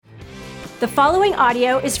The following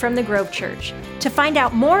audio is from the Grove Church. To find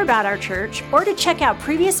out more about our church or to check out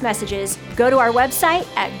previous messages, go to our website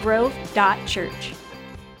at grove.church.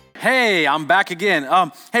 Hey, I'm back again.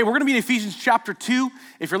 We're going to be in Ephesians chapter 2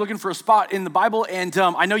 if you're looking for a spot in the Bible. And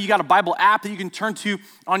I know you got a Bible app that you can turn to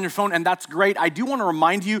on your phone, and that's great. I do want to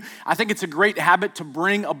remind you, I think it's a great habit to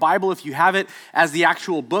bring a Bible if you have it as the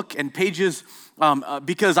actual book and pages,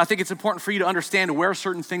 because I think it's important for you to understand where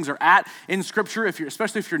certain things are at in Scripture.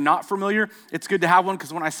 Especially if you're not familiar, it's good to have one,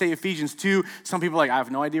 because when I say Ephesians 2, some people are like, I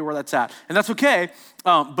have no idea where that's at. And that's okay,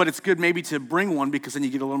 but it's good maybe to bring one, because then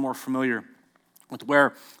you get a little more familiar with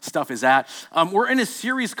where stuff is at. We're in a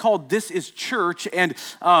series called This Is Church, and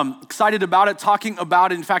excited about it, talking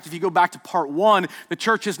about it. In fact, if you go back to part 1, the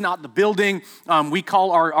church is not the building. We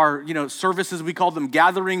call our services, we call them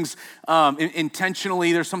gatherings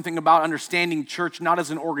intentionally. There's something about understanding church not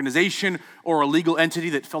as an organization or a legal entity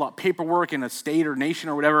that fill out paperwork in a state or nation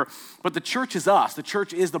or whatever, but the church is us. The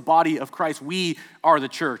church is the body of Christ. We are the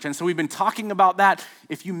church. And so we've been talking about that.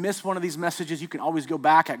 If you miss one of these messages, you can always go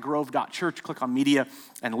back at grove.church, click on media,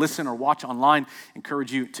 and listen or watch online.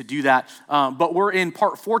 Encourage you to do that. But we're in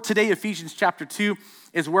part 4 today. Ephesians chapter 2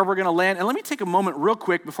 is where we're going to land. And let me take a moment real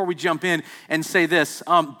quick before we jump in and say this.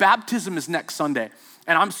 Baptism is next Sunday.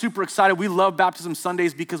 And I'm super excited. We love Baptism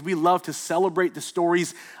Sundays because we love to celebrate the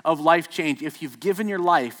stories of life change. If you've given your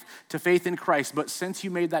life to faith in Christ, but since you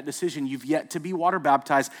made that decision, you've yet to be water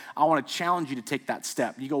baptized, I want to challenge you to take that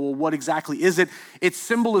step. You go, well, what exactly is it? It's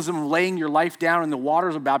symbolism of laying your life down in the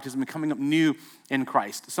waters of baptism and coming up new in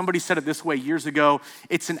Christ. Somebody said it this way years ago: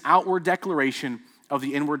 it's an outward declaration of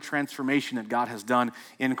the inward transformation that God has done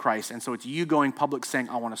in Christ. And so it's you going public saying,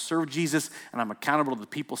 I want to serve Jesus, and I'm accountable to the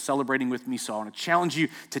people celebrating with me. So I want to challenge you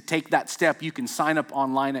to take that step. You can sign up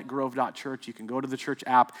online at grove.church. You can go to the church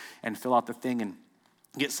app and fill out the thing and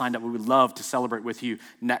get signed up. We would love to celebrate with you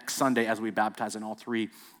next Sunday as we baptize in all 3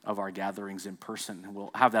 of our gatherings in person. And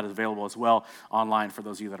we'll have that available as well online for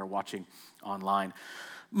those of you that are watching online.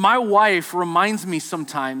 My wife reminds me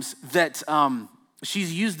sometimes that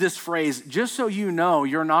she's used this phrase, just so you know,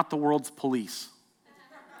 you're not the world's police.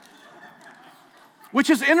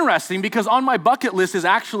 Which is interesting, because on my bucket list is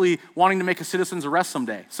actually wanting to make a citizen's arrest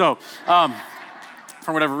someday. So,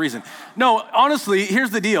 for whatever reason. No, honestly, here's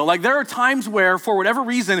the deal. Like, there are times where, for whatever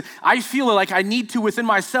reason, I feel like I need to, within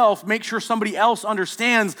myself, make sure somebody else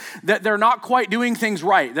understands that they're not quite doing things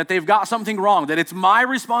right, that they've got something wrong, that it's my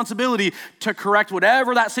responsibility to correct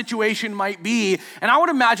whatever that situation might be. And I would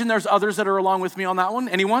imagine there's others that are along with me on that one.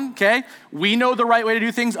 Anyone? Okay? We know the right way to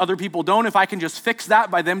do things. Other people don't. If I can just fix that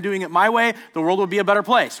by them doing it my way, the world would be a better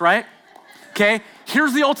place, right? Okay?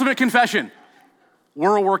 Here's the ultimate confession.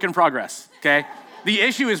 We're a work in progress, okay? The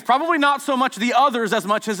issue is probably not so much the others as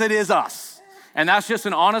much as it is us. And that's just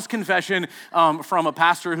an honest confession from a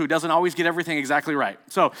pastor who doesn't always get everything exactly right.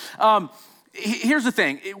 So here's the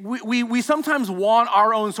thing. We sometimes want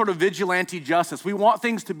our own sort of vigilante justice. We want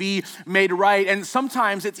things to be made right. And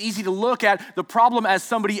sometimes it's easy to look at the problem as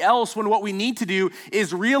somebody else, when what we need to do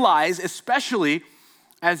is realize, especially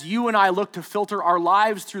as you and I look to filter our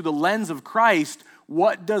lives through the lens of Christ,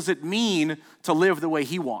 what does it mean to live the way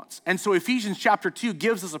he wants? And so Ephesians chapter 2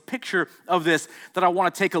 gives us a picture of this that I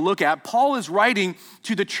want to take a look at. Paul is writing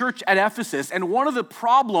to the church at Ephesus, and one of the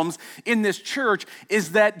problems in this church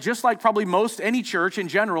is that, just like probably any church in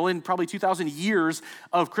general, in probably 2,000 years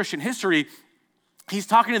of Christian history, he's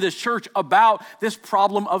talking to this church about this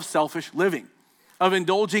problem of selfish living, of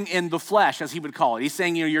indulging in the flesh, as he would call it. He's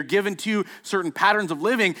saying, you're given to certain patterns of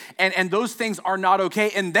living, and those things are not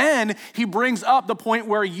okay. And then he brings up the point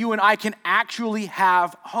where you and I can actually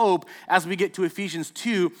have hope as we get to Ephesians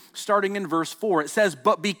 2, starting in verse 4. It says,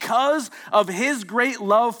 but because of his great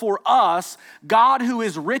love for us, God, who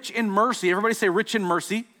is rich in mercy, everybody say rich in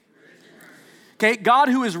mercy. Okay, God,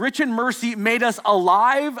 who is rich in mercy, made us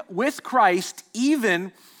alive with Christ,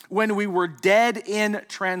 even when we were dead in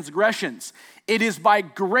transgressions. It is by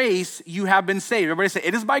grace you have been saved. Everybody say,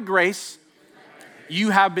 it is by grace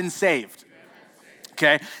you have been saved.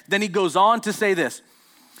 Okay, then he goes on to say this.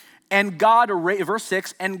 And God, verse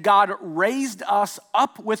 6, and God raised us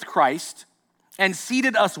up with Christ and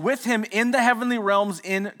seated us with him in the heavenly realms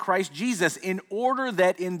in Christ Jesus, in order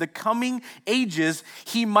that in the coming ages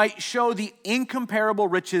he might show the incomparable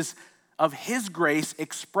riches of his grace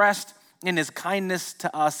expressed in his kindness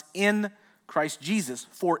to us in Christ Jesus.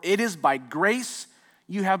 For it is by grace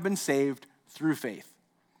you have been saved through faith.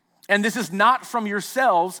 And this is not from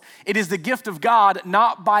yourselves, it is the gift of God,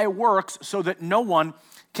 not by works, so that no one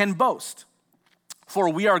can boast. For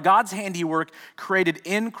we are God's handiwork, created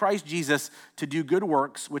in Christ Jesus to do good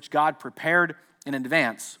works, which God prepared in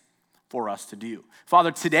advance for us to do.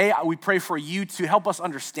 Father, today we pray for you to help us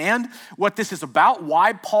understand what this is about,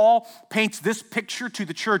 why Paul paints this picture to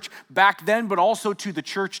the church back then, but also to the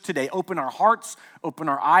church today. Open our hearts, open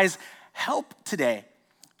our eyes. Help today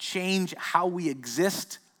change how we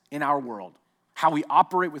exist in our world, how we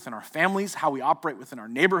operate within our families, how we operate within our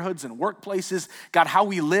neighborhoods and workplaces. God, how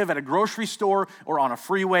we live at a grocery store or on a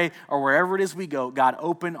freeway or wherever it is we go. God,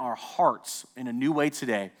 open our hearts in a new way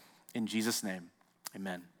today. In Jesus' name,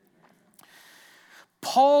 amen.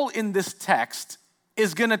 Paul in this text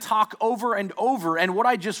is going to talk over and over, and what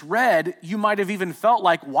I just read, you might have even felt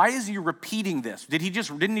like, why is he repeating this? Didn't he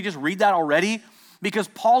just read that already? Because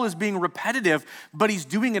Paul is being repetitive, but he's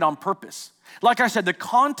doing it on purpose. Like I said, the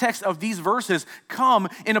context of these verses come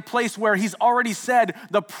in a place where he's already said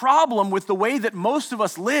the problem with the way that most of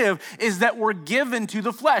us live is that we're given to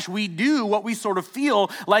the flesh. We do what we sort of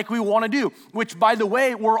feel like we want to do, which, by the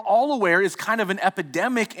way, we're all aware is kind of an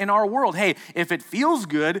epidemic in our world. Hey, if it feels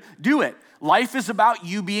good, do it. Life is about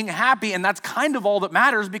you being happy, and that's kind of all that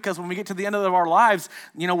matters, because when we get to the end of our lives,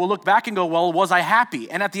 we'll look back and go, well, was I happy?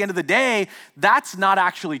 And at the end of the day, that's not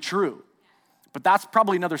actually true. But that's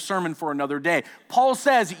probably another sermon for another day. Paul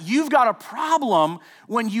says you've got a problem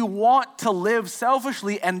when you want to live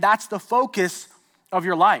selfishly, and that's the focus of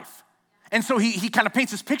your life. And so he kind of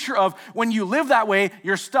paints this picture of when you live that way,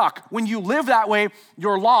 you're stuck. When you live that way,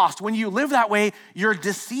 you're lost. When you live that way, you're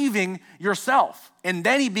deceiving yourself. And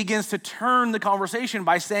then he begins to turn the conversation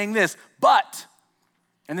by saying this, but,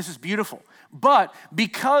 and this is beautiful, but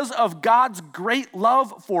because of God's great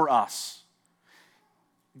love for us,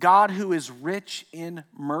 God, who is rich in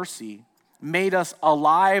mercy, made us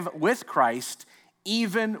alive with Christ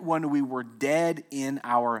even when we were dead in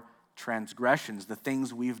our transgressions, the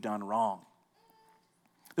things we've done wrong.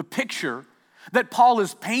 The picture that Paul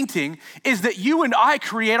is painting is that you and I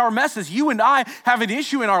create our messes. You and I have an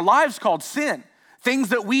issue in our lives called sin. Things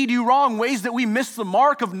that we do wrong, ways that we miss the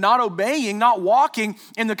mark of not obeying, not walking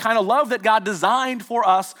in the kind of love that God designed for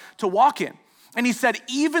us to walk in. And he said,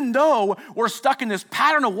 even though we're stuck in this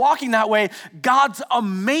pattern of walking that way, God's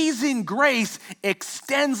amazing grace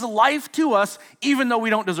extends life to us even though we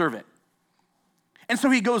don't deserve it. And so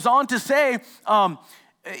he goes on to say,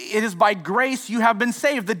 it is by grace you have been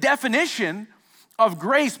saved. The definition of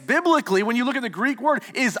grace biblically, when you look at the Greek word,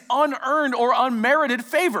 is unearned or unmerited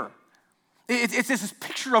favor. It's this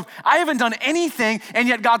picture of, I haven't done anything, and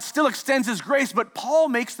yet God still extends his grace. But Paul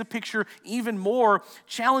makes the picture even more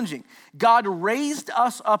challenging. God raised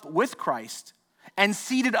us up with Christ and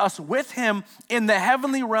seated us with him in the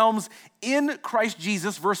heavenly realms in Christ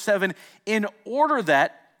Jesus, verse 7, in order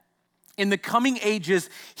that in the coming ages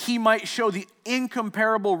he might show the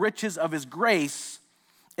incomparable riches of his grace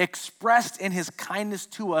expressed in his kindness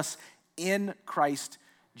to us in Christ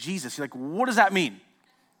Jesus. You're like, what does that mean?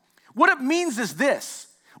 What it means is this: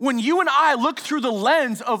 when you and I look through the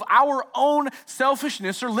lens of our own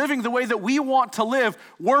selfishness or living the way that we want to live,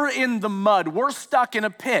 we're in the mud, we're stuck in a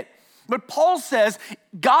pit. But Paul says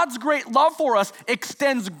God's great love for us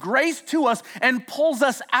extends grace to us and pulls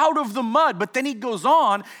us out of the mud. But then he goes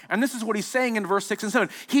on, and this is what he's saying in verse 6 and 7.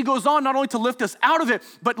 He goes on not only to lift us out of it,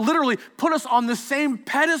 but literally put us on the same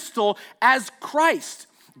pedestal as Christ.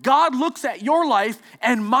 God looks at your life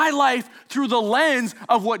and my life through the lens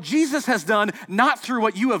of what Jesus has done, not through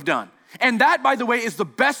what you have done. And that, by the way, is the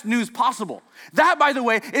best news possible. That, by the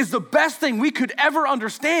way, is the best thing we could ever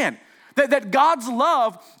understand. That God's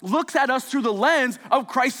love looks at us through the lens of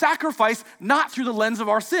Christ's sacrifice, not through the lens of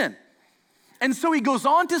our sin. And so he goes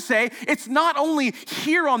on to say, it's not only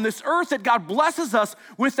here on this earth that God blesses us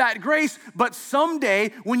with that grace, but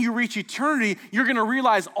someday when you reach eternity, you're gonna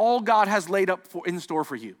realize all God has laid up in store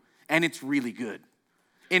for you. And it's really good.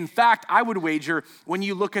 In fact, I would wager when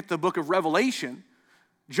you look at the book of Revelation,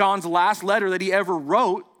 John's last letter that he ever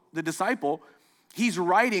wrote, the disciple, he's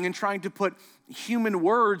writing and trying to put human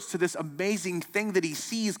words to this amazing thing that he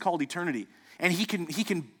sees called eternity. And he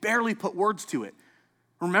can barely put words to it.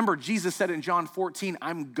 Remember, Jesus said in John 14,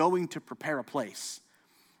 I'm going to prepare a place.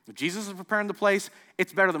 If Jesus is preparing the place,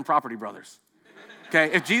 it's better than Property Brothers.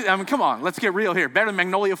 Okay, come on, let's get real here. Better than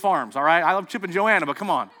Magnolia Farms, all right? I love Chip and Joanna, but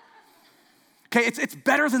come on. Okay, it's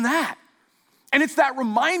better than that. And it's that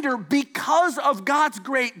reminder, because of God's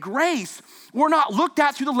great grace, we're not looked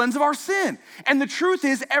at through the lens of our sin. And the truth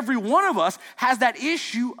is, every one of us has that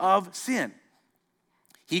issue of sin.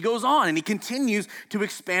 He goes on and he continues to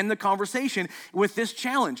expand the conversation with this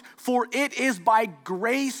challenge. For it is by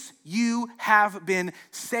grace you have been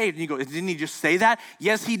saved. And you go, didn't he just say that?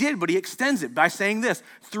 Yes, he did, but he extends it by saying this,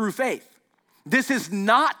 through faith. This is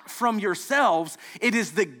not from yourselves. It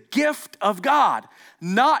is the gift of God,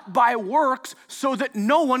 not by works, so that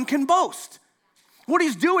no one can boast. What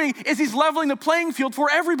he's doing is he's leveling the playing field for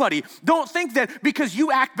everybody. Don't think that because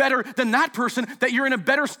you act better than that person, that you're in a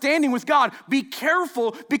better standing with God. Be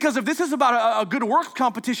careful, because if this is about a good works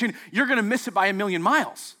competition, you're gonna miss it by a million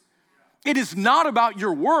miles. It is not about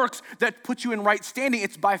your works that put you in right standing.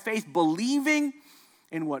 It's by faith, believing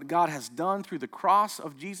in what God has done through the cross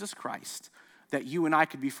of Jesus Christ, that you and I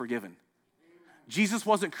could be forgiven. Jesus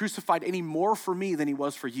wasn't crucified any more for me than he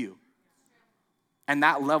was for you. And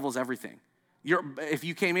that levels everything. If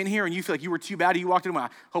you came in here and you feel like you were too bad, you walked in, I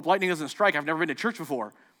hope lightning doesn't strike. I've never been to church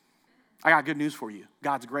before. I got good news for you.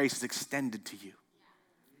 God's grace is extended to you.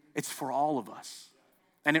 It's for all of us.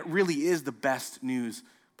 And it really is the best news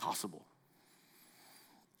possible.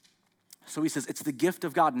 So he says, it's the gift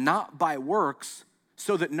of God, not by works,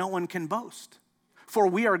 so that no one can boast. For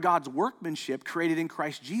we are God's workmanship, created in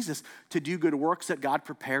Christ Jesus to do good works that God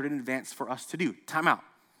prepared in advance for us to do. Time out.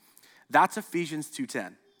 That's Ephesians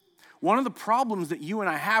 2:10. One of the problems that you and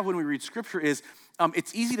I have when we read scripture is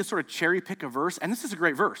it's easy to sort of cherry pick a verse, and this is a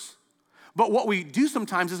great verse. But what we do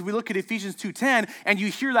sometimes is we look at Ephesians 2:10, and you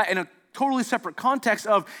hear that in a totally separate context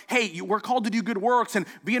of, hey, we're called to do good works and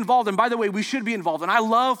be involved. And by the way, we should be involved. And I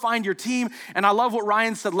love Find Your Team. And I love what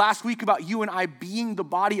Ryan said last week about you and I being the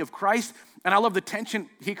body of Christ. And I love the tension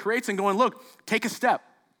he creates and going, look, take a step.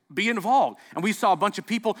 Be involved. And we saw a bunch of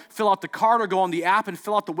people fill out the card or go on the app and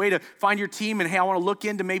fill out the way to find your team. And hey, I want to look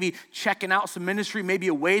into maybe checking out some ministry, maybe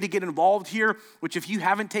a way to get involved here, which if you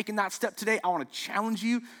haven't taken that step today, I want to challenge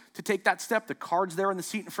you to take that step. The card's there in the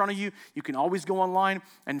seat in front of you. You can always go online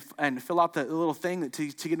and fill out the little thing to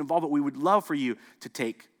get involved, but we would love for you to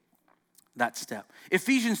take that step.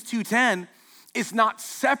 Ephesians 2:10 is not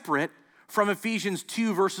separate from Ephesians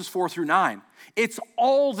 2 verses 4 through 9. It's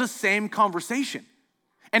all the same conversation.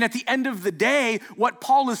 And at the end of the day, what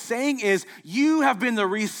Paul is saying is, you have been the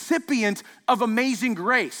recipient of amazing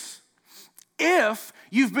grace. If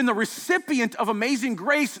you've been the recipient of amazing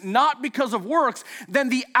grace, not because of works, then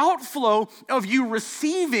the outflow of you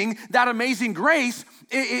receiving that amazing grace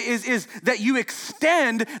is that you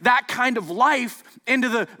extend that kind of life into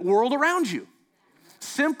the world around you.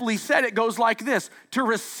 Simply said, it goes like this: to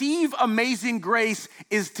receive amazing grace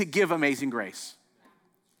is to give amazing grace.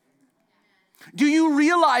 Do you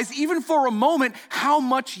realize, even for a moment, how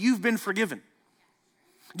much you've been forgiven?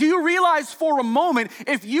 Do you realize for a moment,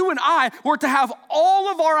 if you and I were to have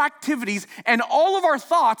all of our activities and all of our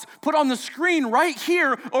thoughts put on the screen right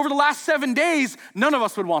here over the last 7 days, none of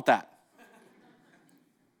us would want that.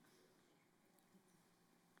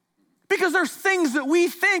 Because there's things that we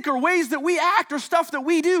think or ways that we act or stuff that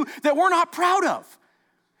we do that we're not proud of.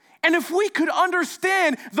 And if we could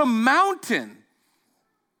understand the mountain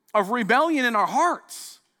of rebellion in our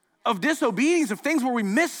hearts, of disobedience, of things where we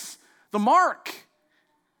miss the mark,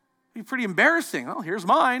 it'd be pretty embarrassing. Oh, here's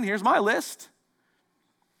mine, here's my list.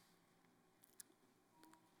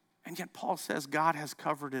 And yet Paul says God has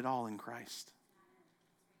covered it all in Christ.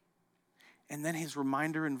 And then his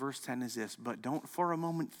reminder in verse 10 is this: but don't for a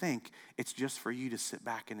moment think it's just for you to sit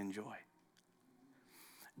back and enjoy.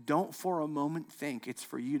 Don't for a moment think it's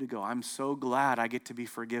for you to go, I'm so glad I get to be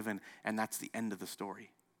forgiven, and that's the end of the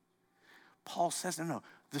story. Paul says, no,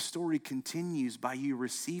 the story continues by you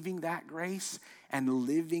receiving that grace and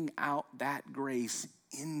living out that grace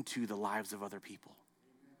into the lives of other people.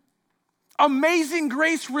 Amazing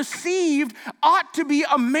grace received ought to be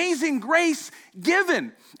amazing grace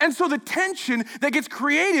given. And so the tension that gets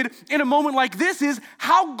created in a moment like this is,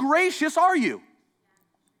 how gracious are you?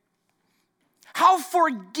 How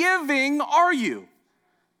forgiving are you?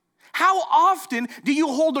 How often do you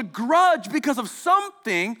hold a grudge because of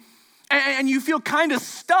something and you feel kind of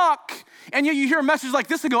stuck, and you hear a message like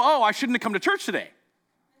this and go, oh, I shouldn't have come to church today?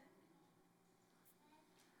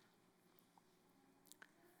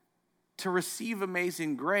 To receive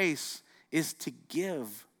amazing grace is to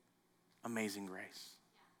give amazing grace.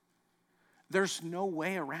 There's no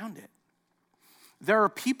way around it. There are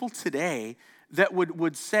people today that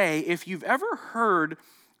would say, if you've ever heard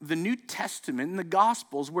the New Testament and the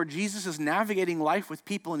Gospels where Jesus is navigating life with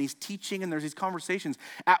people and he's teaching and there's these conversations,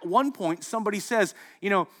 at one point somebody says,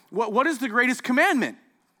 what is the greatest commandment?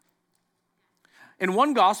 In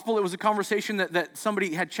one gospel, it was a conversation that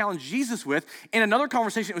somebody had challenged Jesus with. In another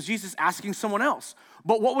conversation, it was Jesus asking someone else.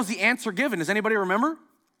 But what was the answer given? Does anybody remember?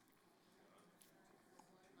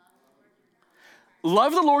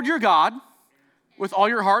 Love the Lord your God with all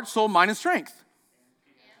your heart, soul, mind, and strength.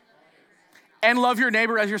 And love your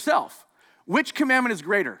neighbor as yourself. Which commandment is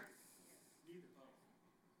greater?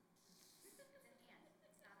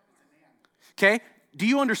 okay? Do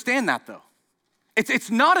you understand that though?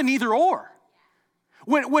 It's not an either or.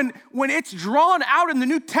 When it's drawn out in the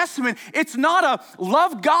New Testament, it's not a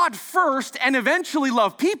love God first and eventually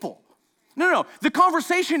love people. No. The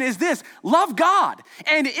conversation is this: love God.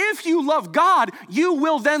 And if you love God, you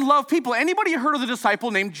will then love people. Anybody heard of the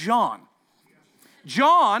disciple named John?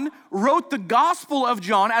 John wrote the Gospel of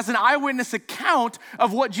John as an eyewitness account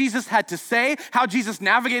of what Jesus had to say, how Jesus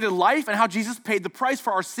navigated life, and how Jesus paid the price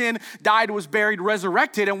for our sin, died, was buried,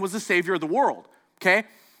 resurrected, and was the Savior of the world, okay?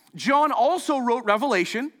 John also wrote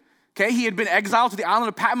Revelation, okay? He had been exiled to the island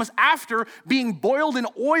of Patmos after being boiled in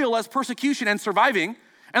oil as persecution and surviving.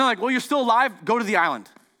 And they're like, well, you're still alive, go to the island.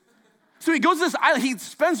 So he goes to this island, he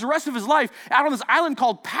spends the rest of his life out on this island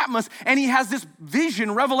called Patmos, and he has this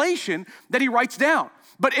vision, revelation, that he writes down.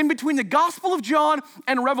 But in between the Gospel of John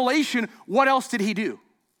and Revelation, what else did he do?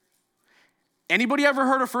 Anybody ever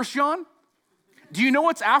heard of 1 John? Do you know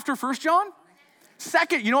what's after 1 John?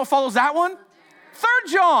 Second, you know what follows that one? 3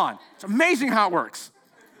 John. It's amazing how it works.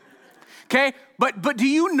 Okay, but do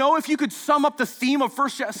you know if you could sum up the theme of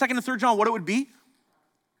 1st, 2nd, and 3rd John, what it would be?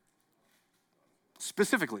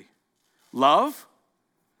 Specifically. Love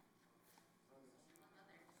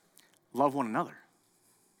one another.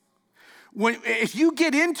 If you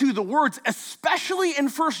get into the words, especially in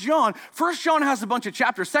 1 John has a bunch of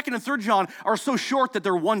chapters. 2nd and 3rd John are so short that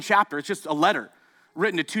they're one chapter. It's just a letter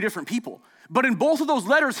written to 2 different people. But in both of those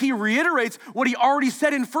letters, he reiterates what he already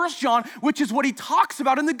said in 1 John, which is what he talks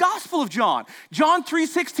about in the Gospel of John. John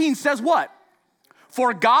 3:16 says what?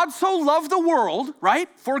 For God so loved the world, right?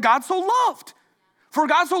 For God so loved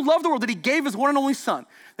the world that he gave his one and only Son,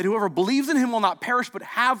 that whoever believes in him will not perish but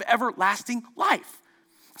have everlasting life.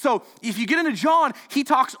 So if you get into John, he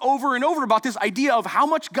talks over and over about this idea of how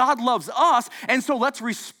much God loves us, and so let's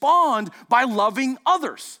respond by loving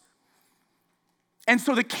others. And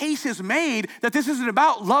so the case is made that this isn't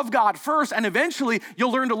about love God first and eventually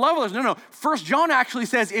you'll learn to love others. No. 1 John actually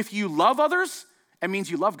says if you love others, it means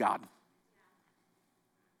you love God.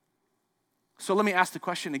 So let me ask the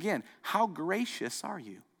question again. How gracious are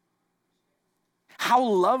you? How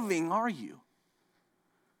loving are you?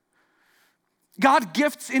 God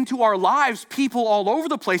gifts into our lives people all over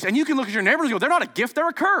the place, and you can look at your neighbors and go, they're not a gift, they're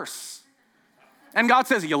a curse. And God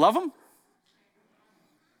says, you love them?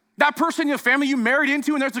 That person in your family you married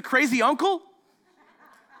into and there's a crazy uncle,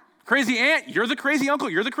 crazy aunt, you're the crazy uncle,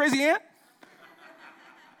 you're the crazy aunt.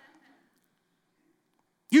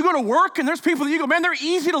 You go to work and there's people that you go, man, they're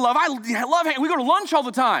easy to love. I love it. We go to lunch all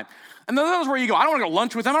the time. And then there's where you go, I don't want to go to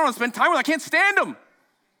lunch with them. I don't want to spend time with them. I can't stand them.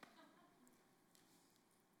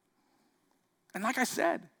 And like I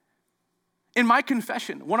said, in my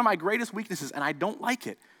confession, one of my greatest weaknesses, and I don't like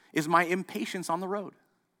it, is my impatience on the road.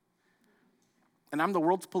 And I'm the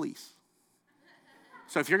world's police.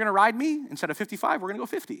 So if you're going to ride me, instead of 55, we're going to go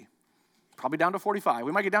 50. Probably down to 45.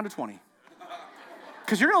 We might get down to 20.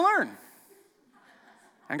 Because you're going to learn.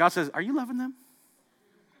 And God says, are you loving them?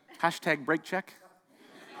 Hashtag break check.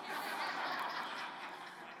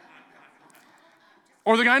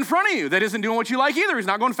 Or the guy in front of you that isn't doing what you like either. He's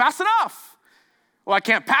not going fast enough. Well, I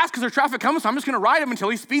can't pass because there's traffic coming, so I'm just going to ride him until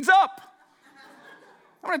he speeds up.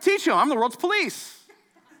 I'm going to teach him. I'm the world's police.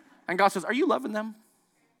 And God says, are you loving them?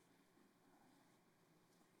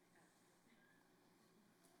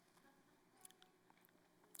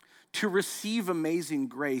 To receive amazing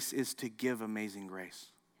grace is to give amazing grace.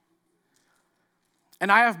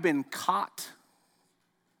 And I have been caught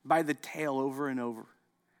by the tail over and over,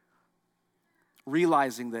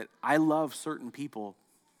 realizing that I love certain people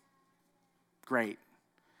great,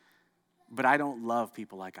 but I don't love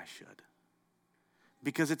people like I should.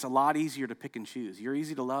 Because it's a lot easier to pick and choose. You're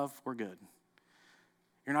easy to love, we're good.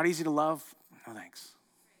 You're not easy to love, no thanks.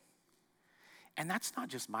 And that's not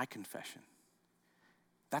just my confession.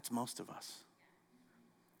 That's most of us.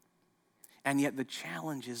 And yet the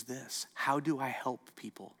challenge is this: how do I help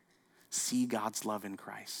people see God's love in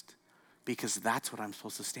Christ? Because that's what I'm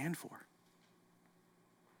supposed to stand for.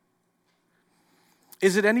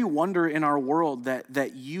 Is it any wonder in our world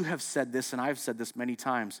that you have said this, and I've said this many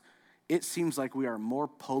times, it seems like we are more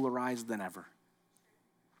polarized than ever.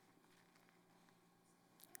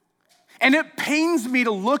 And it pains me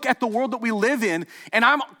to look at the world that we live in, and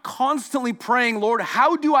I'm constantly praying, Lord,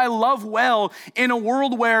 how do I love well in a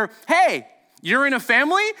world where, hey, you're in a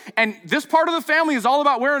family, and this part of the family is all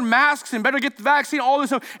about wearing masks and better get the vaccine, all this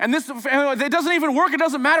stuff, and this, it doesn't even work, it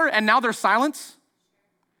doesn't matter, and now there's silence?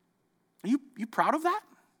 Are you proud of that?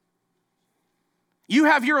 You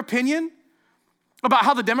have your opinion about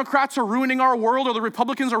how the Democrats are ruining our world or the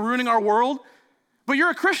Republicans are ruining our world, but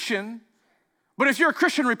you're a Christian. But if you're a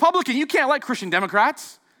Christian Republican, you can't like Christian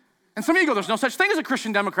Democrats. And some of you go, there's no such thing as a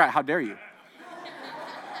Christian Democrat. How dare you?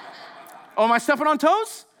 Oh, am I stepping on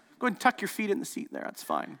toes? Go ahead and tuck your feet in the seat there. That's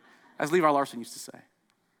fine. As Levi Larson used to say.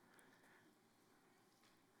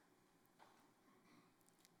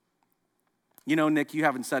 You know, Nick, you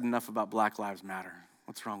haven't said enough about Black Lives Matter.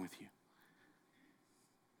 What's wrong with you?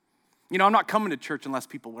 You know, I'm not coming to church unless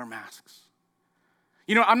people wear masks.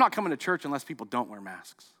 You know, I'm not coming to church unless people don't wear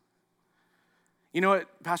masks. You know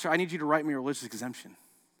what, Pastor, I need you to write me a religious exemption.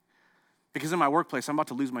 Because in my workplace, I'm about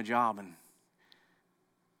to lose my job, and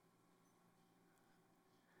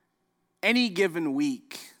any given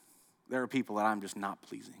week, there are people that I'm just not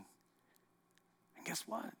pleasing. And guess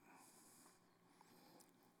what?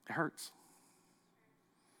 It hurts.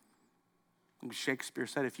 Shakespeare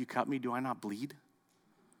said, if you cut me, do I not bleed?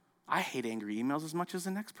 I hate angry emails as much as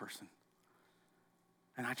the next person.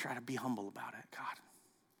 And I try to be humble about it. God,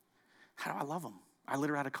 how do I love them? I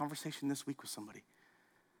literally had a conversation this week with somebody.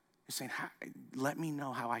 They're saying, let me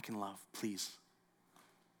know how I can love, please.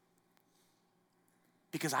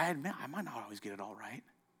 Because I admit, I might not always get it all right.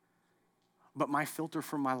 But my filter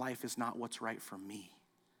for my life is not what's right for me.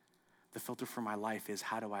 The filter for my life is,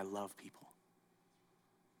 how do I love people?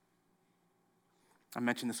 I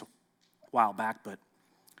mentioned this a while back, but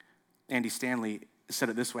Andy Stanley said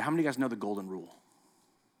it this way. How many of you guys know the golden rule?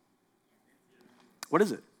 What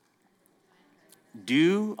is it?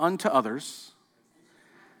 Do unto others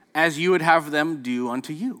as you would have them do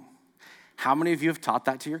unto you. How many of you have taught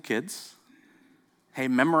that to your kids? Hey,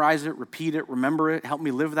 memorize it, repeat it, remember it, help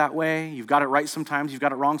me live that way. You've got it right sometimes, you've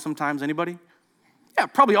got it wrong sometimes. Anybody? Yeah,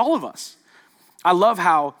 probably all of us. I love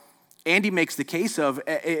how Andy makes the case of,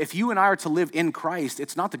 if you and I are to live in Christ,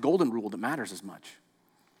 it's not the golden rule that matters as much.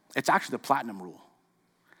 It's actually the platinum rule.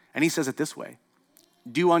 And he says it this way: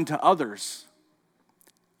 do unto others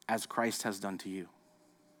as Christ has done to you.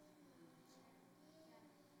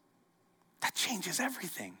 That changes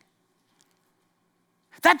everything.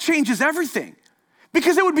 That changes everything.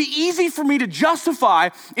 Because it would be easy for me to justify,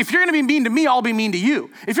 if you're gonna be mean to me, I'll be mean to you.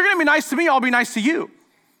 If you're gonna be nice to me, I'll be nice to you.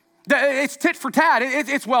 It's tit for tat.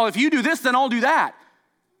 It's, well, if you do this, then I'll do that.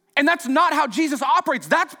 And that's not how Jesus operates.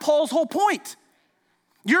 That's Paul's whole point.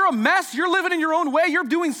 You're a mess. You're living in your own way. You're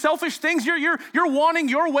doing selfish things. You're wanting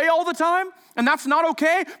your way all the time, and that's not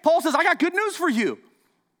okay. Paul says, I got good news for you.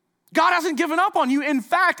 God hasn't given up on you. In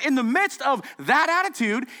fact, in the midst of that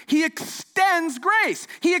attitude, he extends grace.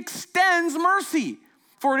 He extends mercy.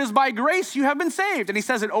 For it is by grace you have been saved. And he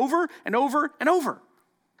says it over and over and over.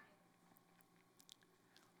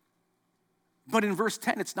 But in verse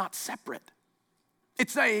 10, it's not separate.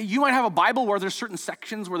 You might have a Bible where there's certain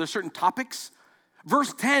sections, where there's certain topics.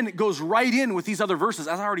 Verse 10 goes right in with these other verses,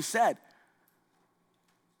 as I already said.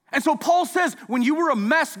 And so Paul says, when you were a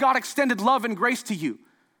mess, God extended love and grace to you.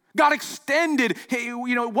 God extended,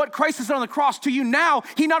 what Christ has done on the cross to you. Now,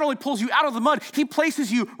 he not only pulls you out of the mud, he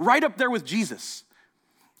places you right up there with Jesus.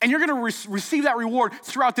 And you're gonna receive that reward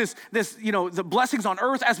throughout this, the blessings on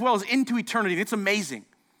earth as well as into eternity. It's amazing.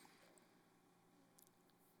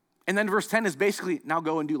 And then verse 10 is basically, now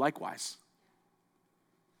go and do likewise.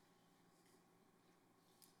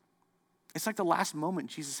 It's like the last moment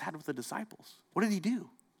Jesus had with the disciples. What did he do?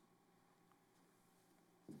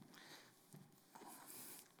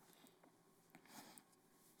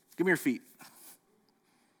 Give me your feet.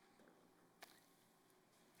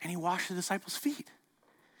 And he washed the disciples' feet.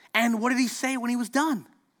 And what did he say when he was done?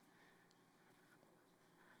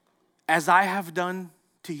 As I have done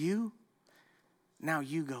to you, now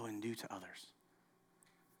you go and do to others.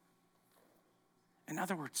 In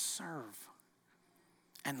other words, serve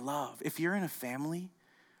and love. If you're in a family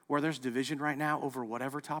where there's division right now over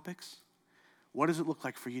whatever topics, what does it look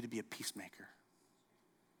like for you to be a peacemaker?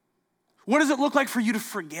 What does it look like for you to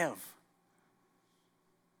forgive?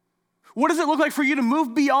 What does it look like for you to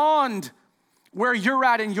move beyond where you're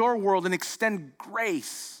at in your world and extend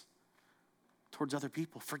grace towards other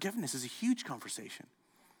people? Forgiveness is a huge conversation.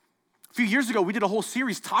 A few years ago, we did a whole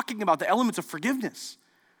series talking about the elements of forgiveness.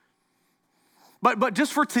 But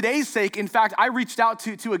just for today's sake, in fact, I reached out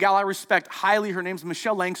to a gal I respect highly. Her name's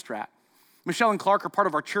Michelle Langstrat. Michelle and Clark are part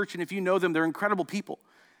of our church, and if you know them, they're incredible people.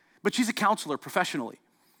 But she's a counselor professionally.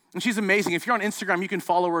 And she's amazing. If you're on Instagram, you can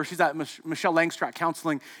follow her. She's at Michelle Langstrat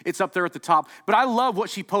Counseling. It's up there at the top. But I love what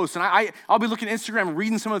she posts. And I'll be looking at Instagram and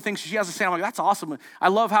reading some of the things she has to say. I'm like, that's awesome. I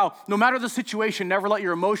love how no matter the situation, never let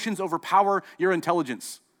your emotions overpower your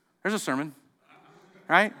intelligence. There's a sermon,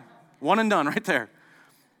 right? One and done right there.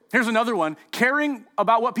 Here's another one. Caring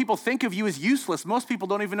about what people think of you is useless. Most people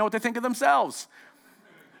don't even know what they think of themselves.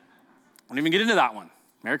 Don't even get into that one.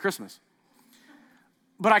 Merry Christmas.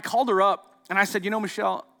 But I called her up and I said,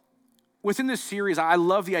 Michelle, within this series, I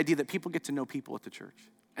love the idea that people get to know people at the church.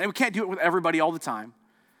 And we can't do it with everybody all the time.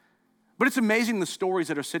 But it's amazing the stories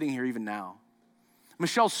that are sitting here even now.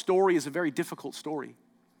 Michelle's story is a very difficult story.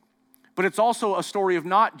 But it's also a story of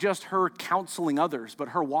not just her counseling others, but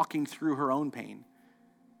her walking through her own pain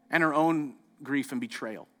and her own grief and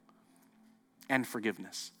betrayal and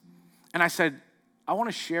forgiveness. And I said, I want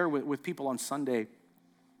to share with people on Sunday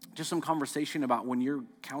just some conversation about when you're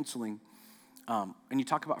counseling and you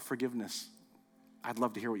talk about forgiveness. I'd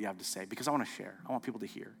love to hear what you have to say because I want to share. I want people to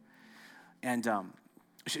hear. And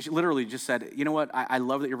she literally just said, you know what, I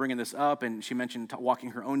love that you're bringing this up. And she mentioned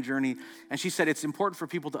walking her own journey. And she said it's important for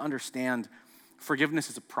people to understand forgiveness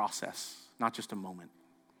is a process, not just a moment.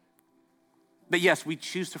 But yes, we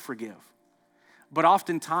choose to forgive. But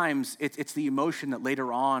oftentimes, it's the emotion that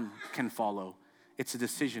later on can follow. It's a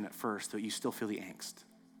decision at first that you still feel the angst.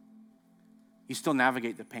 You still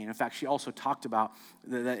navigate the pain. In fact, she also talked about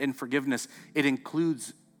that in forgiveness, it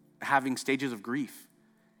includes having stages of grief.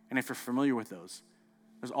 And if you're familiar with those,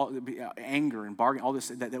 there's all anger and bargaining, all this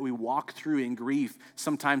that we walk through in grief,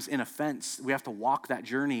 sometimes in offense. We have to walk that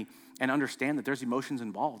journey and understand that there's emotions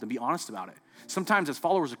involved and be honest about it. Sometimes as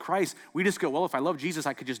followers of Christ, we just go, well, if I love Jesus,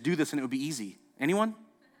 I could just do this and it would be easy. Anyone?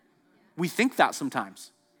 We think that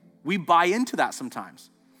sometimes. We buy into that sometimes.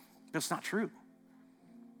 That's not true.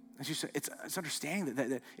 As you said, it's understanding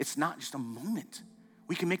that it's not just a moment.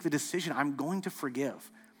 We can make the decision, I'm going to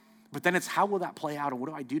forgive. But then it's how will that play out and what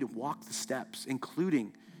do I do to walk the steps,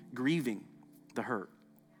 including grieving the hurt.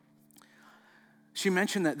 She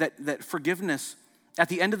mentioned that forgiveness, at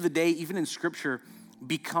the end of the day, even in Scripture,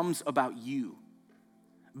 becomes about you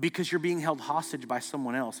because you're being held hostage by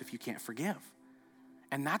someone else if you can't forgive.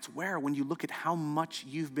 And that's where, when you look at how much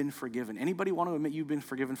you've been forgiven, anybody want to admit you've been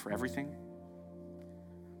forgiven for everything?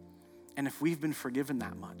 And if we've been forgiven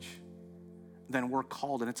that much, then we're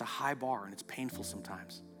called, and it's a high bar and it's painful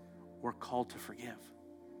sometimes, we're called to forgive.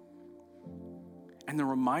 And the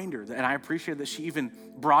reminder, and I appreciate that she even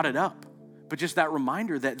brought it up, but just that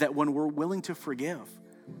reminder that when we're willing to forgive,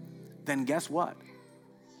 then guess what?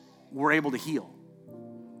 We're able to heal.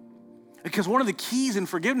 Because one of the keys in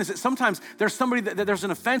forgiveness is sometimes there's somebody that there's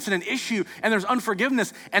an offense and an issue and there's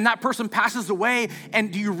unforgiveness and that person passes away,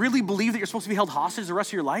 and do you really believe that you're supposed to be held hostage the rest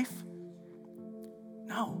of your life?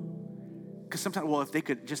 No. Because sometimes, well, if they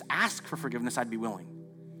could just ask for forgiveness, I'd be willing.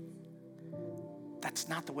 That's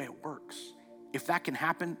not the way it works. If that can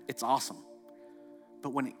happen, it's awesome. But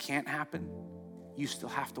when it can't happen, you still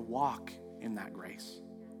have to walk in that grace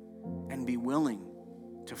and be willing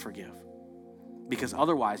to forgive. Because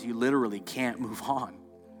otherwise, you literally can't move on.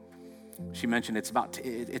 She mentioned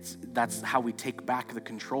that's how we take back the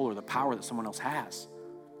control or the power that someone else has,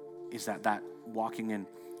 is that walking in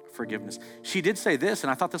forgiveness. She did say this,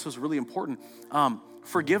 and I thought this was really important.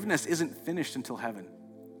 Forgiveness isn't finished until heaven.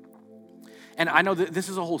 And I know that this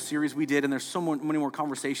is a whole series we did, and there's so many more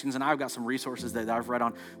conversations, and I've got some resources that I've read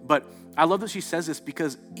on. But I love that she says this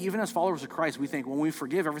because even as followers of Christ, we think when we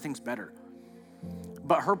forgive, everything's better.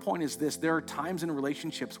 But her point is this: there are times in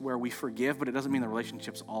relationships where we forgive, but it doesn't mean the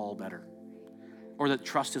relationship's all better or that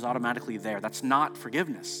trust is automatically there. That's not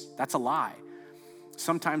forgiveness. That's a lie.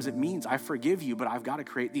 Sometimes it means I forgive you, but I've got to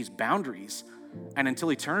create these boundaries. And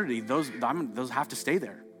until eternity, those have to stay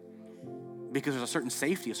there because there's a certain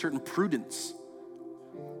safety, a certain prudence.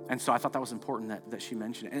 And so I thought that was important that she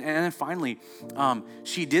mentioned it. And then finally,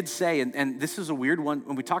 she did say, and this is a weird one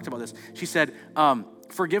when we talked about this, she said,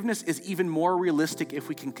 forgiveness is even more realistic if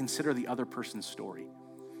we can consider the other person's story.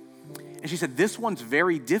 And she said, this one's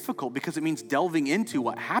very difficult because it means delving into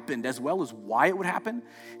what happened as well as why it would happen.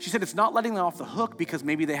 She said it's not letting them off the hook because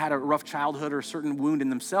maybe they had a rough childhood or a certain wound in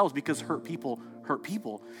themselves, because hurt people.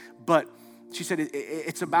 But she said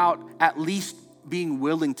it's about at least being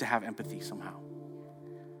willing to have empathy somehow.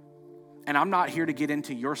 And I'm not here to get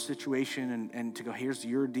into your situation and to go, here's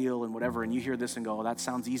your deal and whatever, and you hear this and go, oh, that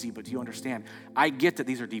sounds easy, but do you understand? I get that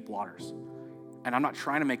these are deep waters, and I'm not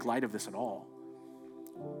trying to make light of this at all.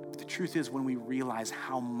 But the truth is, when we realize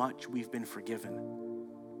how much we've been forgiven,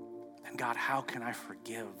 then God, how can I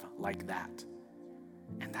forgive like that?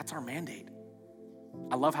 And that's our mandate.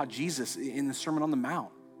 I love how Jesus, in the Sermon on the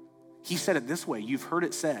Mount, he said it this way: you've heard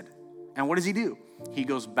it said. And what does he do? He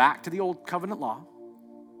goes back to the old covenant law.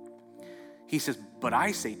 He says, but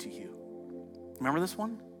I say to you. Remember this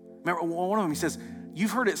one? Remember one of them, he says,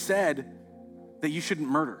 you've heard it said that you shouldn't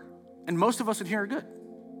murder. And most of us in here are good.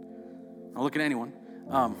 I'll look at anyone.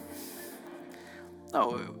 No,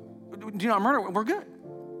 do you not murder? We're good.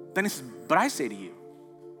 Then he says, but I say to you,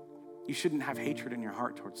 you shouldn't have hatred in your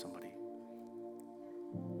heart towards somebody.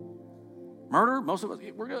 Murder, most of us,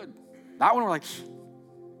 we're good. That one we're like,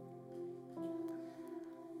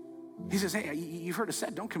 He says, hey, you've heard it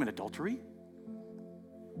said, don't commit adultery.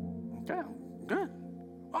 Okay, good.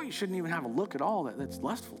 Well, you shouldn't even have a look at all that's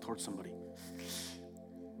lustful towards somebody.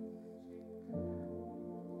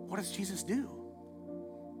 What does Jesus do?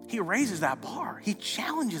 He raises that bar. He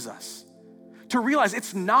challenges us to realize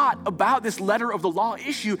it's not about this letter of the law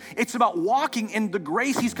issue. It's about walking in the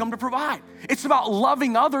grace he's come to provide. It's about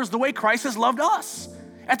loving others the way Christ has loved us.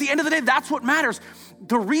 At the end of the day, that's what matters.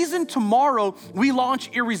 The reason tomorrow we launch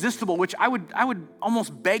Irresistible, which I would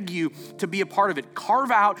almost beg you to be a part of it.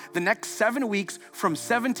 Carve out the next 7 weeks from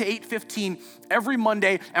 7 to 8:15 every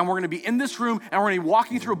Monday, and we're gonna be in this room and we're gonna be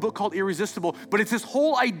walking through a book called Irresistible. But it's this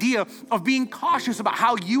whole idea of being cautious about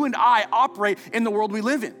how you and I operate in the world we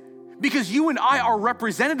live in. Because you and I are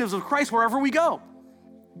representatives of Christ wherever we go.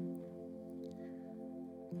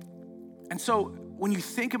 And so when you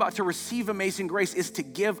think about to receive amazing grace is to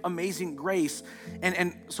give amazing grace.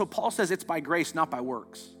 And so Paul says it's by grace, not by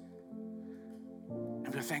works.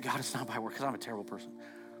 And we thank God it's not by works because I'm a terrible person.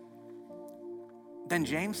 Then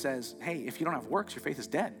James says, hey, if you don't have works, your faith is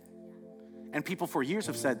dead. And people for years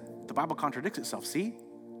have said, the Bible contradicts itself. See?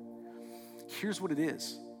 Here's what it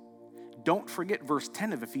is. Don't forget verse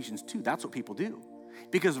 10 of Ephesians 2. That's what people do.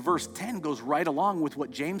 Because verse 10 goes right along with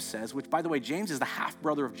what James says, which, by the way, James is the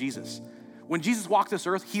half-brother of Jesus. When Jesus walked this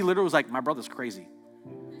earth, he literally was like, my brother's crazy.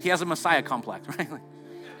 He has a Messiah complex, right?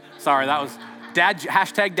 Sorry, that was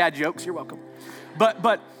hashtag dad jokes. You're welcome.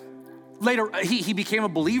 But later, he became a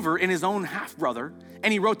believer in his own half-brother,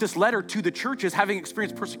 and he wrote this letter to the churches, having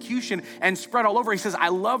experienced persecution and spread all over. He says, I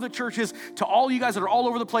love the churches, to all you guys that are all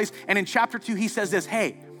over the place. And in chapter 2, he says this,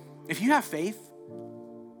 hey, if you have faith,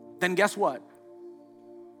 then guess what?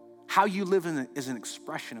 How you live is an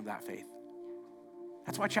expression of that faith.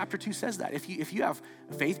 That's why chapter 2 says that. If you have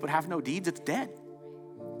faith but have no deeds, it's dead.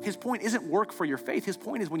 His point isn't work for your faith. His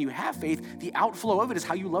point is when you have faith, the outflow of it is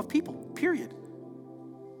how you love people, period.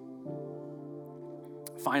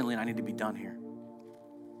 Finally, and I need to be done here.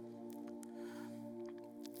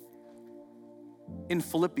 In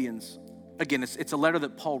Philippians, again, it's a letter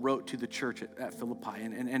that Paul wrote to the church at Philippi.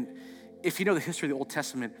 And if you know the history of the Old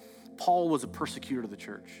Testament, Paul was a persecutor of the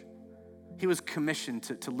church. He was commissioned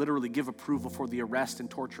to literally give approval for the arrest and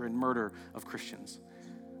torture and murder of Christians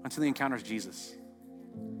until he encounters Jesus.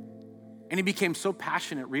 And he became so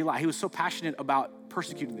passionate, he was so passionate about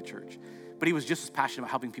persecuting the church, but he was just as passionate about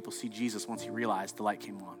helping people see Jesus once he realized the light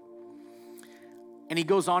came on. And he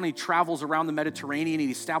goes on and he travels around the Mediterranean and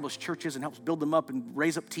he established churches and helps build them up and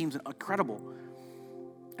raise up teams. Incredible.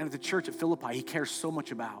 And at the church at Philippi, he cares so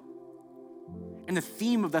much about. And the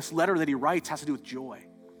theme of this letter that he writes has to do with joy.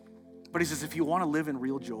 But he says, if you want to live in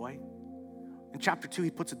real joy, in chapter 2,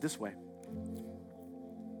 he puts it this way.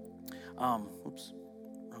 Oops,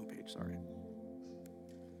 wrong page, sorry.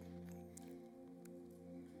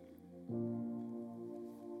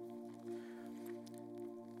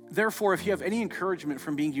 Therefore, if you have any encouragement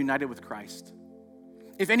from being united with Christ,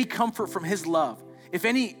 if any comfort from his love, if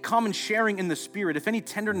any common sharing in the Spirit, if any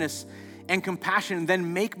tenderness and compassion,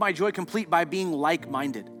 then make my joy complete by being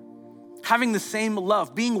like-minded, having the same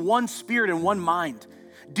love, being one spirit and one mind.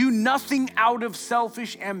 Do nothing out of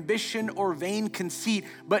selfish ambition or vain conceit,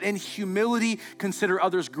 but in humility consider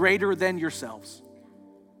others greater than yourselves.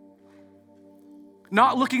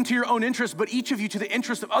 Not looking to your own interest, but each of you to the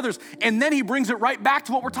interest of others. And then he brings it right back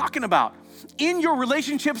to what we're talking about. In your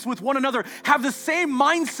relationships with one another, have the same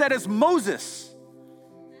mindset as Moses.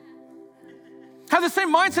 Have the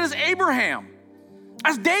same mindset as Abraham,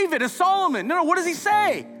 as David, as Solomon. No, what does he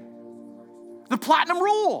say? The platinum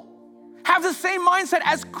rule. Have the same mindset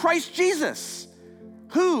as Christ Jesus,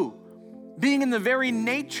 who, being in the very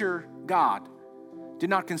nature God, did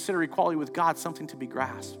not consider equality with God something to be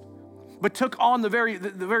grasped, but took on the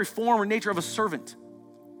very form or nature of a servant.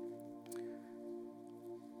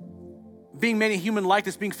 Being made in human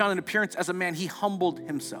likeness, being found in appearance as a man, he humbled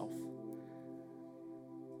himself.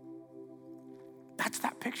 That's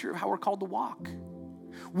that picture of how we're called to walk.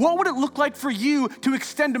 What would it look like for you to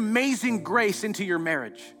extend amazing grace into your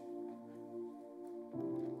marriage?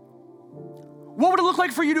 What would it look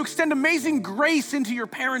like for you to extend amazing grace into your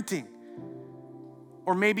parenting?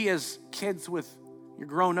 Or maybe as kids you're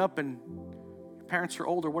grown up and your parents are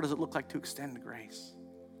older, what does it look like to extend grace?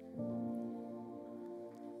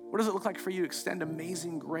 What does it look like for you to extend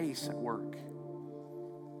amazing grace at work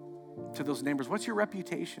to those neighbors? What's your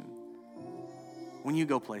reputation when you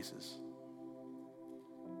go places?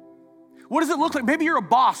 What does it look like? Maybe you're a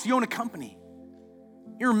boss, you own a company.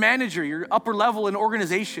 You're a manager, you're upper level in an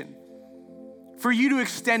organization. For you to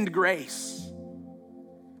extend grace.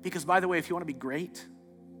 Because by the way, if you want to be great,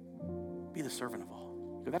 be the servant of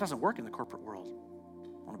all. But that doesn't work in the corporate world.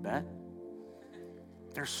 Want to bet?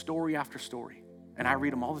 There's story after story. And I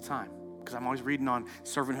read them all the time because I'm always reading on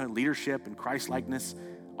servanthood, leadership, and Christ-likeness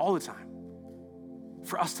all the time.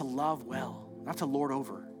 For us to love well, not to lord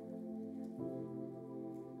over.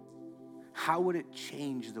 How would it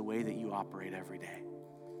change the way that you operate every day?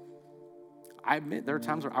 I admit there are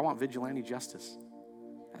times where I want vigilante justice.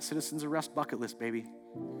 That citizen's arrest bucket list, baby.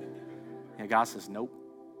 Yeah, God says, nope.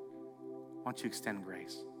 Why don't you extend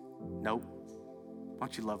grace? Nope. Why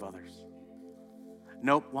don't you love others?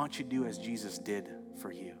 Nope. Why don't you do as Jesus did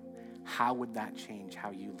for you? How would that change how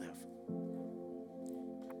you live?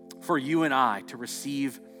 For you and I to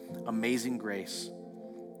receive amazing grace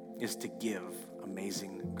is to give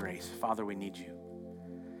amazing grace. Father, we need you.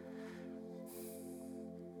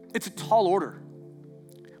 It's a tall order.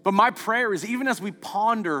 But my prayer is even as we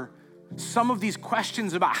ponder some of these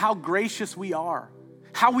questions about how gracious we are,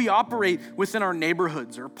 how we operate within our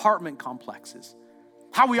neighborhoods or apartment complexes,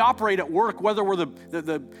 how we operate at work, whether we're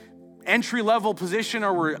the entry-level position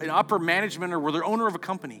or we're in upper management or we're the owner of a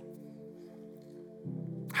company,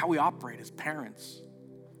 how we operate as parents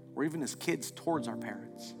or even as kids towards our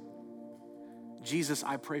parents. Jesus,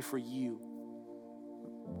 I pray for you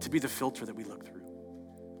to be the filter that we look through.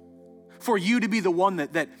 For you to be the one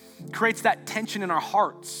that creates that tension in our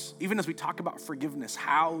hearts. Even as we talk about forgiveness,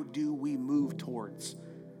 how do we move towards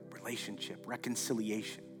relationship,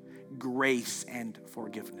 reconciliation, grace, and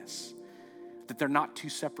forgiveness? That they're not two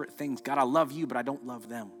separate things. God, I love you, but I don't love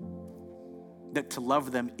them. That to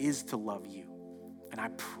love them is to love you. And I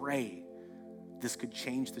pray this could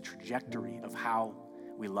change the trajectory of how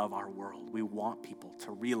we love our world. We want people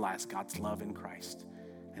to realize God's love in Christ.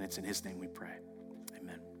 And it's in his name we pray.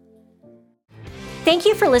 Amen. Thank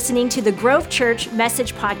you for listening to the Grove Church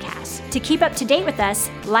Message Podcast. To keep up to date with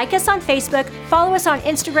us, like us on Facebook, follow us on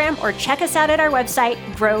Instagram, or check us out at our website,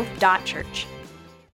 grove.church.